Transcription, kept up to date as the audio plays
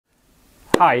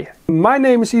Hi, my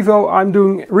name is Ivo. I'm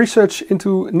doing research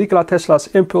into Nikola Tesla's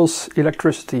impulse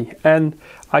electricity, and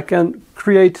I can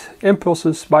create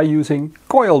impulses by using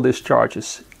coil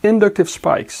discharges, inductive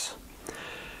spikes.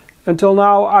 Until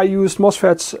now I used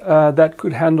MOSFETs that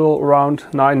could handle around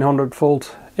 900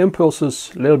 volt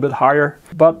impulses, a little bit higher,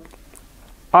 but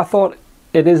I thought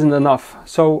it isn't enough,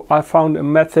 so I found a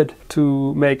method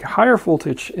to make higher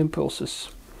voltage impulses.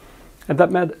 And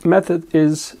that method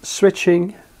is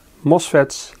switching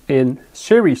MOSFETs in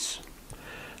series.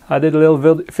 I did a little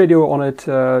video on it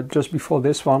just before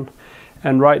this one,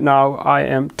 and right now I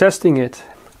am testing it.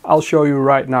 I'll show you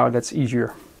right now, that's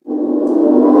easier.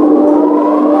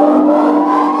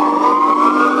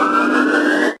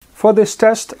 For this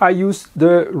test I used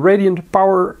the Radiant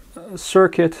Power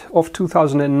circuit of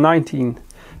 2019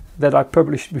 that I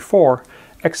published before,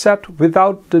 except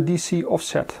without the DC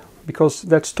offset, because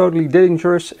that's totally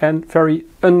dangerous and very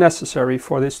unnecessary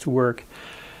for this to work.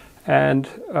 And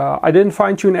I didn't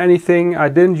fine tune anything, I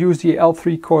didn't use the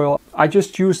L3 coil, I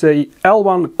just used a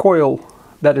L1 coil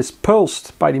that is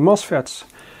pulsed by the MOSFETs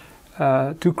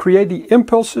to create the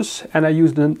impulses, and I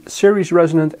used a series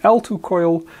resonant L2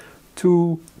 coil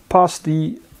to pass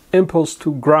the impulse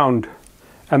to ground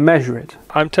and measure it.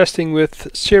 I'm testing with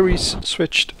series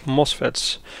switched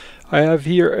MOSFETs. I have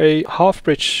here a half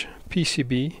bridge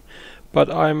PCB, but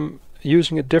I'm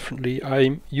using it differently.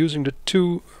 I'm using the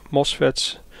two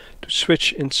MOSFETs to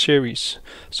switch in series.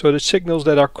 So the signals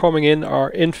that are coming in are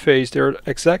in phase, they're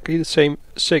exactly the same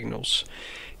signals.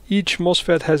 Each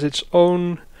MOSFET has its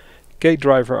own gate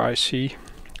driver IC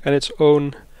and its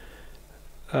own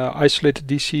isolated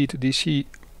DC to DC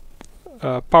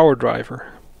power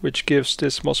driver, which gives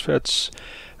this MOSFETs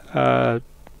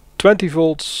 20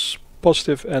 volts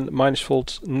positive and minus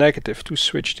volts negative to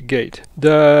switch the gate.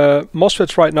 The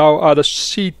MOSFETs right now are the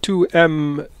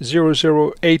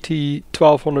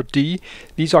C2M0080-1200D.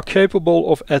 These are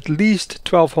capable of at least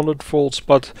 1200 volts,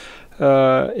 but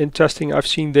in testing I've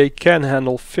seen they can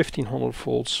handle 1500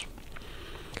 volts.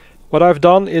 What I've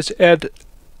done is add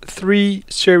 3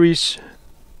 series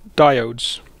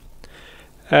diodes,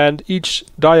 and each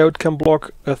diode can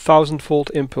block 1000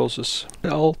 volt impulses.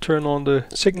 I'll turn on the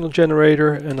signal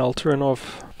generator and I'll turn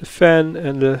off the fan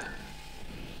and the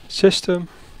system.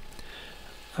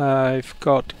 I've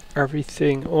got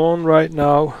everything on right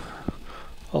now.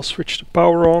 I'll switch the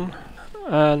power on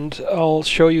and I'll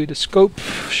show you the scope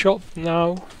shot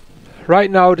now.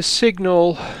 Right now the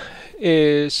signal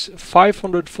is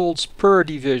 500 volts per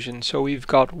division, so we've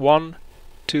got 1,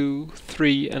 2,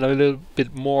 3 and a little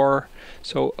bit more,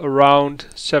 so around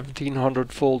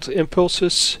 1700 volt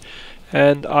impulses,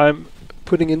 and I'm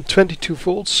putting in 22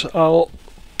 volts. I'll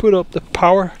put up the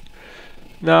power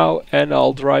now and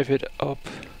I'll drive it up.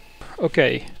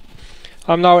 Okay,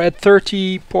 I'm now at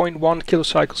 30.1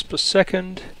 kilocycles per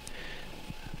second,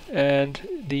 and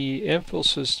the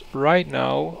impulses right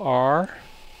now are,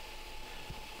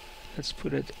 let's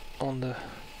put it on the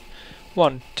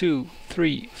 1, 2,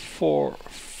 3, 4,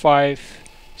 5,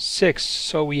 6.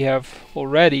 So we have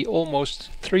already almost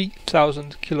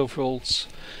 3000 kilovolts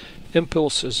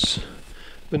impulses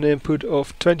with an input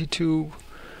of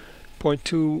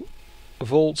 22.2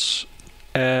 volts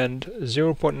and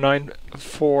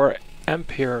 0.94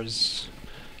 amperes.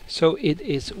 So it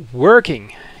is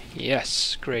working.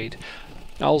 Yes, great.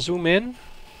 I'll zoom in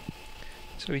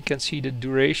so we can see the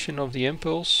duration of the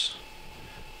impulse.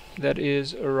 That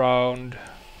is around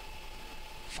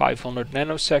 500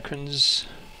 nanoseconds.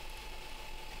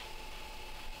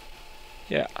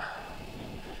 Yeah,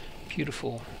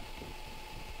 beautiful.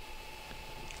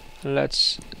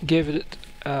 Let's give it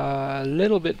a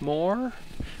little bit more,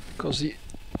 because the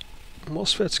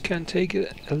MOSFETs can take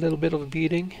a little bit of a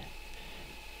beating.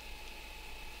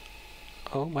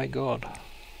 Oh my god,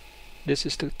 this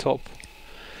is the top.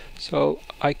 So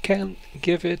I can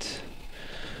give it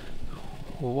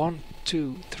 1,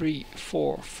 2, 3,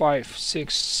 4, 5,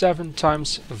 6, 7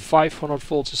 times 500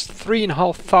 volts is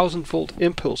 3,500 volt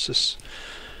impulses.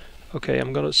 Okay,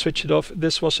 I'm gonna switch it off.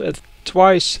 This was at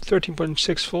twice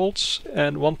 13.6 volts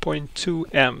and 1.2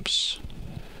 amps.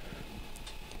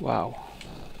 Wow,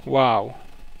 wow,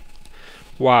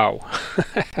 wow.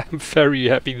 I'm very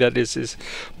happy that this is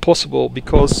possible,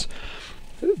 because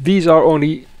these are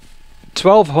only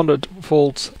 1200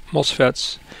 volt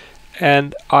MOSFETs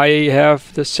and I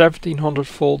have the 1700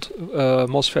 volt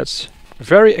MOSFETs.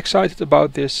 Very excited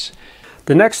about this.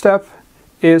 The next step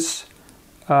is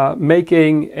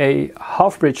making a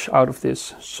half bridge out of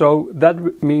this. So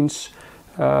that means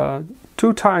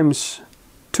 2 times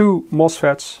 2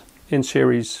 MOSFETs in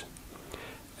series,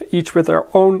 each with their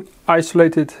own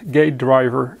isolated gate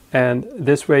driver, and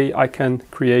this way I can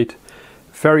create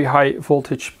very high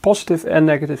voltage positive and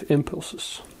negative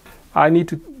impulses. I need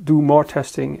to do more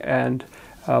testing, and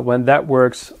when that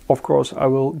works, of course, I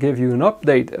will give you an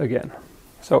update again.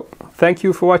 So thank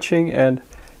you for watching and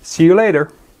see you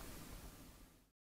later.